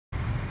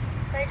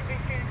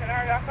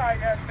sorry, I thought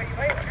you were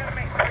gonna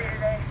make 3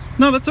 today.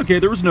 No, that's okay.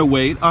 There was no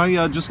wait.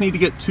 I just need to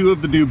get 2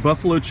 of the new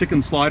buffalo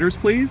chicken sliders,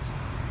 please.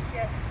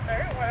 Yes,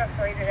 sir. What up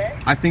for you today?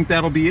 I think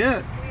that'll be it.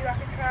 Would you like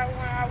to try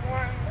one I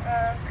won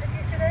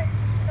cookies today?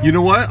 You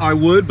know what? I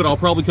would, but I'll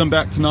probably come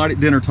back tonight at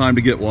dinner time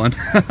to get one.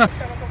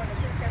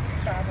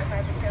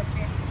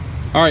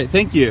 All right,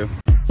 thank you.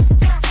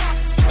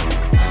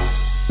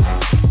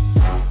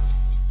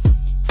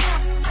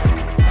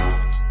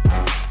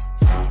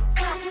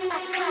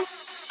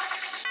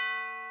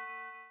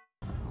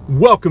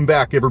 Welcome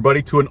back,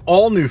 everybody, to an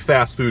all-new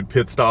fast food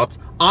pit stops.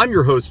 I'm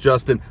your host,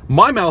 Justin.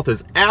 My mouth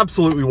is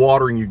absolutely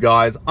watering, you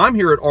guys. I'm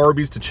here at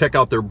Arby's to check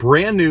out their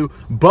brand new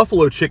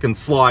buffalo chicken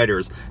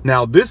sliders.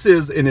 Now, this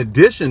is in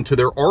addition to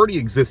their already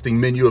existing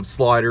menu of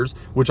sliders,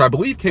 which I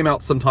believe came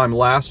out sometime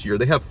last year.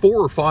 They have 4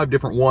 or 5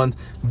 different ones.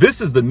 This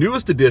is the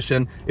newest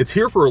edition. It's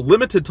here for a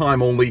limited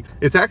time only.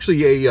 It's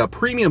actually a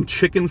premium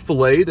chicken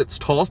fillet that's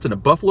tossed in a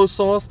buffalo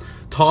sauce,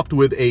 topped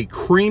with a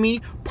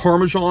creamy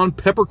Parmesan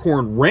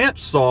peppercorn ranch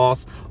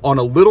sauce on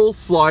a little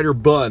slider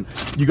bun.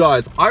 You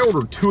guys, I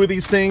ordered 2 of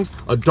these things,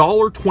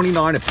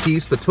 $1.29 a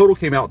piece. The total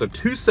came out to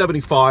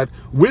 $2.75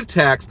 with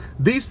tax.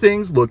 These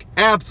things look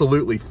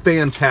absolutely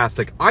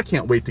fantastic. I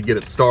can't wait to get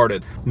it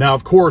started. Now,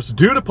 of course,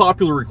 due to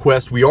popular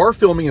request, we are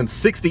filming in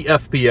 60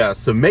 FPS,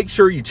 so make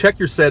sure you check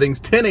your settings,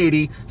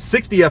 1080,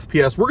 60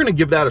 FPS. We're gonna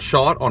give that a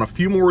shot on a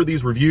few more of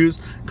these reviews,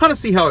 kind of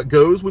see how it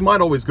goes. We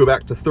might always go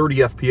back to 30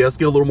 FPS,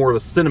 get a little more of a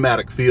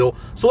cinematic feel.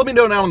 So let me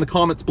know down in the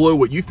comments below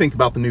what you think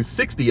about the new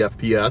 60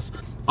 FPS.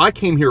 I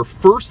came here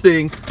first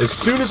thing as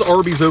soon as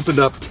Arby's opened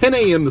up, 10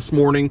 a.m. this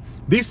morning.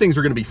 These things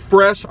are gonna be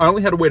fresh. I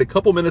only had to wait a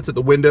couple minutes at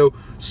the window.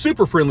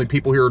 Super friendly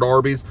people here at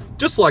Arby's,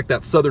 just like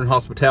that Southern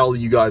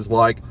hospitality you guys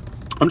like.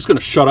 I'm just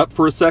gonna shut up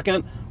for a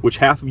second, which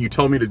half of you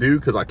tell me to do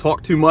because I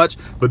talk too much,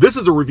 but this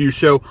is a review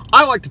show.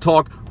 I like to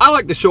talk, I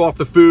like to show off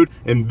the food,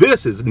 and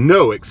this is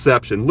no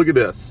exception. Look at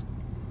this.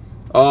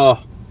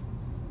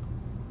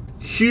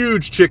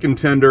 Huge chicken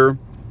tender.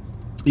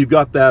 You've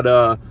got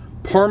that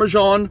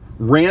Parmesan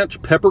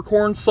ranch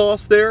peppercorn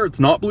sauce there. It's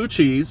not blue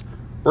cheese.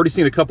 I've already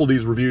seen a couple of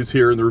these reviews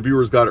here and the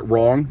reviewers got it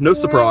wrong. No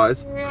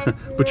surprise,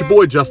 but your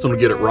boy Justin will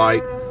get it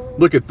right.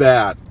 Look at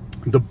that.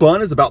 The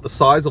bun is about the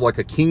size of like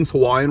a King's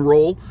Hawaiian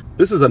roll.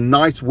 This is a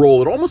nice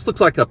roll. It almost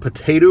looks like a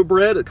potato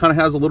bread. It kind of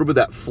has a little bit of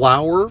that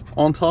flour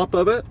on top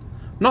of it.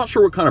 Not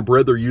sure what kind of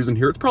bread they're using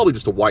here. It's probably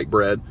just a white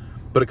bread,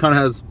 but it kind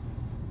of has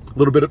a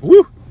little bit of,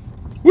 woo.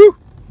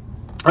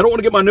 I don't want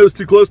to get my nose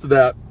too close to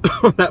that,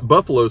 that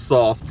buffalo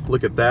sauce.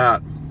 Look at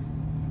that.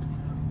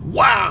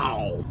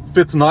 Wow.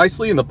 Fits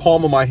nicely in the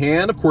palm of my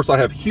hand. Of course, I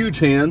have huge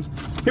hands.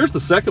 Here's the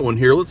second one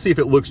here. Let's see if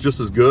it looks just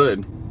as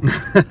good.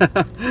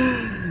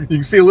 You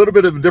can see a little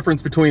bit of the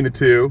difference between the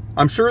two.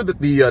 I'm sure that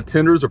the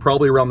tenders are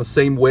probably around the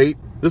same weight.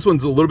 This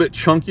one's a little bit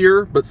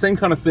chunkier, but same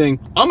kind of thing.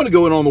 I'm gonna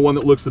go in on the one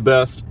that looks the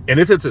best. And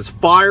if it's as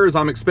fire as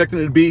I'm expecting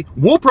it to be,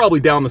 we'll probably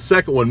down the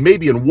second one,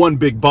 maybe in one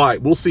big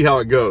bite. We'll see how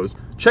it goes.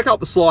 Check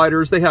out the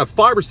sliders. They have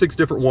 5 or 6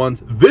 different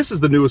ones. This is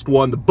the newest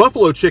one, the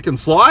buffalo chicken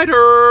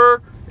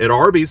slider at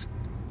Arby's.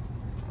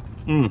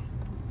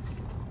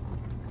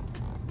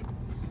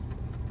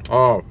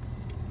 Oh,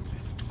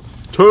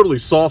 totally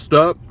sauced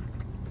up.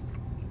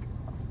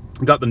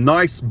 Got the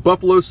nice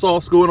buffalo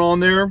sauce going on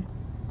there.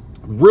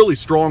 Really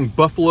strong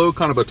buffalo,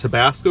 kind of a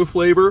Tabasco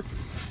flavor.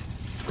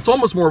 It's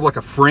almost more of like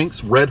a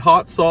Frank's Red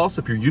Hot sauce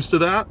if you're used to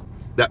that.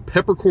 That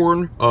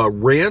peppercorn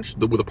ranch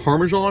with a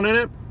Parmesan in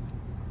it,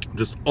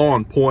 just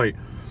on point.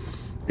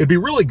 It'd be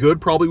really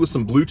good probably with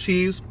some blue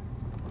cheese,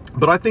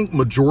 but I think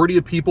majority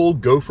of people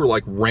go for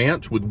like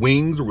ranch with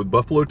wings or with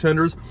buffalo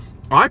tenders.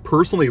 I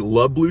personally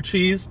love blue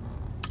cheese,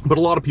 but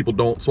a lot of people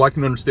don't, so I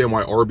can understand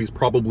why Arby's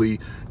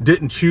probably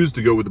didn't choose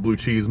to go with the blue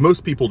cheese.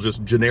 Most people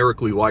just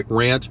generically like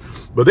ranch,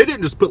 but they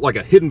didn't just put like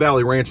a Hidden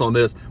Valley ranch on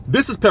this.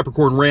 This is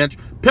peppercorn ranch,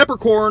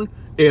 peppercorn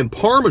and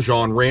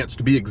Parmesan ranch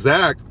to be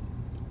exact,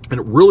 and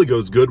it really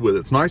goes good with it.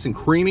 It's nice and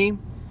creamy,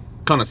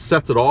 kind of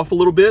sets it off a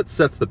little bit,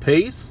 sets the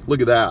pace.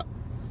 Look at that.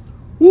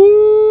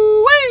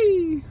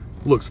 Woo-wee!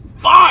 Looks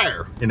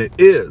fire, and it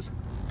is.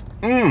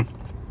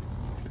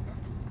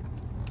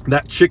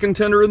 That chicken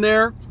tender in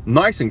there,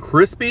 nice and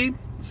crispy.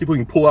 Let's see if we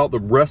can pull out the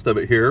rest of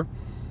it here.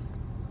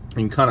 You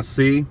can kind of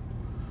see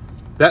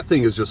that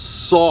thing is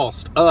just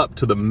sauced up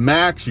to the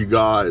max, you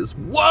guys.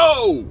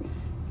 Whoa!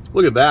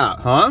 Look at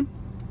that, huh?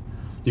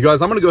 You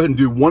guys, I'm gonna go ahead and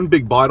do one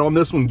big bite on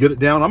this one, get it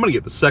down. I'm gonna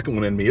get the second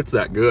one in me. It's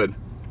that good.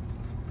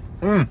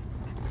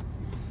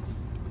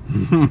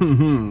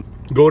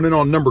 Going in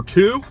on number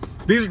 2.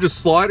 These are just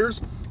sliders,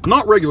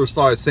 not regular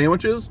size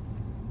sandwiches.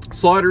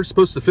 Sliders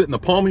supposed to fit in the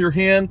palm of your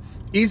hand,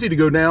 easy to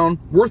go down,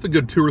 worth a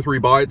good 2 or 3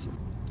 bites.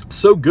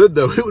 So good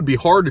though, it would be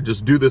hard to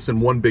just do this in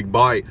one big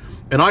bite.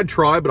 And I'd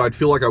try, but I'd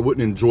feel like I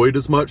wouldn't enjoy it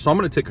as much. So I'm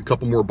gonna take a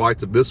couple more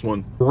bites of this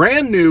one.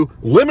 Brand new,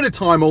 limited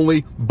time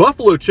only,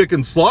 buffalo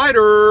chicken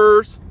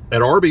sliders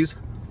at Arby's.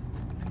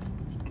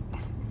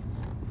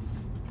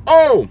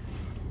 Oh,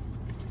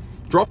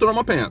 dropped it on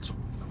my pants.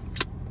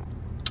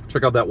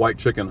 Check out that white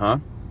chicken, huh?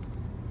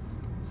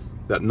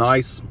 That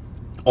nice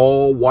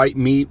all white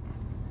meat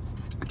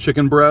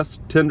chicken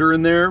breast tender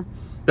in there.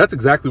 That's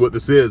exactly what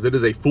this is. It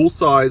is a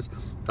full-size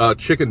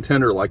chicken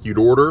tender like you'd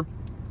order.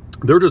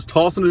 They're just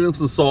tossing it in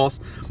some sauce.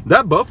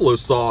 That buffalo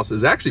sauce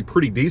is actually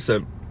pretty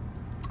decent.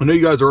 I know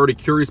you guys are already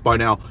curious by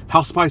now,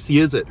 how spicy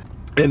is it?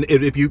 And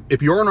if you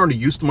aren't already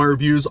used to my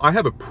reviews, I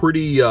have a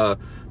pretty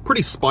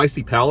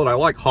spicy palate. I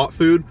like hot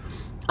food.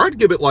 I'd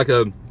give it like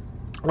a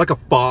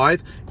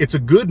 5. It's a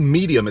good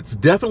medium. It's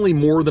definitely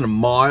more than a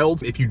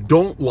mild. If you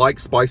don't like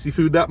spicy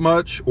food that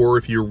much, or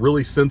if you're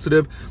really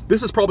sensitive,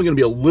 this is probably gonna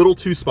be a little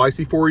too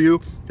spicy for you.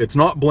 It's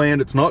not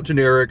bland, it's not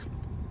generic.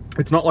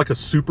 It's not like a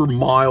super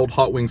mild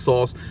hot wing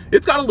sauce.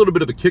 It's got a little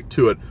bit of a kick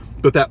to it,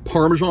 but that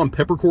Parmesan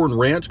peppercorn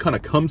ranch kind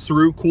of comes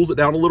through, cools it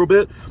down a little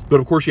bit. But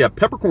of course you have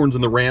peppercorns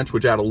in the ranch,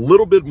 which add a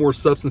little bit more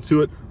substance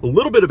to it, a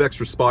little bit of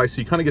extra spice.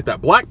 So you kind of get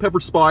that black pepper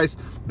spice,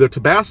 the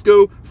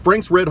Tabasco,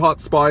 Frank's Red Hot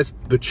spice,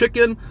 the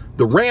chicken,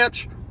 the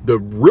ranch, the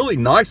really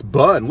nice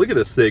bun. Look at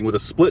this thing with a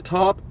split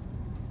top.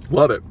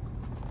 Love it.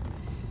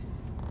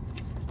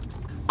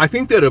 I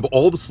think that of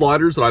all the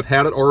sliders that I've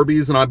had at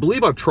Arby's, and I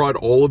believe I've tried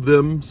all of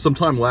them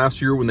sometime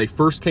last year when they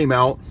first came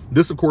out,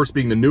 this of course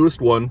being the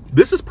newest one,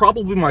 this is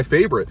probably my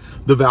favorite.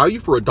 The value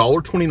for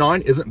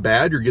 $1.29 isn't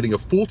bad. You're getting a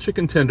full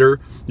chicken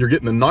tender, you're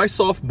getting a nice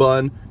soft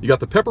bun, you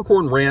got the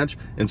peppercorn ranch,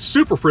 and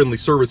super friendly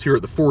service here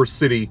at the Forest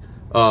City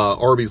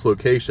Arby's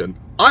location.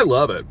 I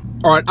love it.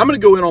 All right, I'm gonna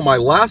go in on my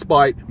last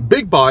bite,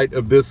 big bite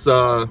of this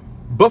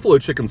buffalo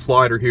chicken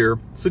slider here.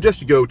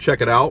 Suggest you go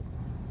check it out.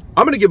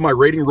 I'm gonna give my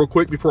rating real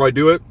quick before I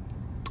do it.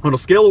 On a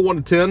scale of 1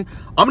 to 10,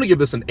 I'm gonna give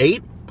this an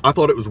 8. I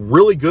thought it was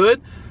really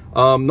good.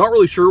 Not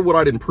really sure what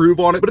I'd improve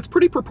on it, but it's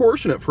pretty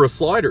proportionate for a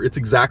slider. It's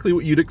exactly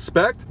what you'd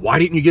expect. Why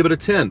didn't you give it a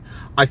 10?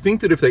 I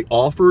think that if they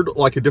offered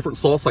like a different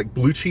sauce like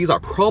blue cheese, I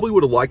probably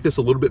would have liked this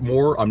a little bit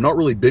more. I'm not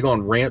really big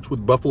on ranch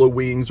with buffalo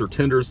wings or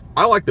tenders.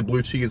 I like the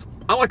blue cheese.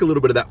 I like a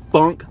little bit of that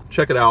funk.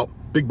 Check it out.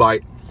 Big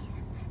bite.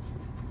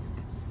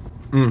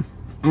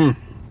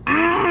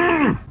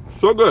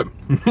 So good.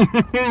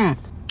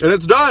 And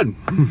it's done.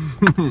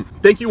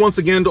 Thank you once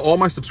again to all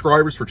my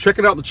subscribers for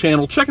checking out the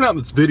channel, checking out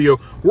this video.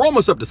 We're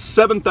almost up to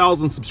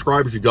 7,000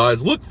 subscribers, you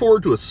guys. Look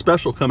forward to a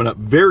special coming up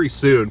very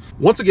soon.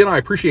 Once again, I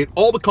appreciate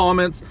all the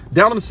comments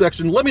down in the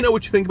section. Let me know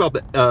what you think about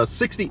the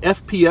 60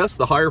 FPS,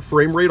 the higher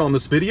frame rate on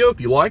this video.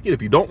 If you like it,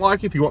 if you don't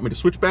like it, if you want me to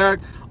switch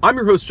back. I'm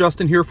your host,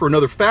 Justin, here for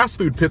another Fast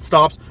Food Pit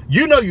Stops.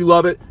 You know you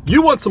love it.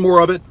 You want some more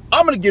of it.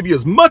 I'm gonna give you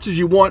as much as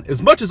you want,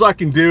 as much as I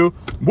can do.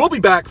 We'll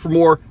be back for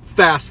more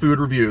fast food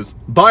reviews.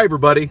 Bye,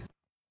 everybody.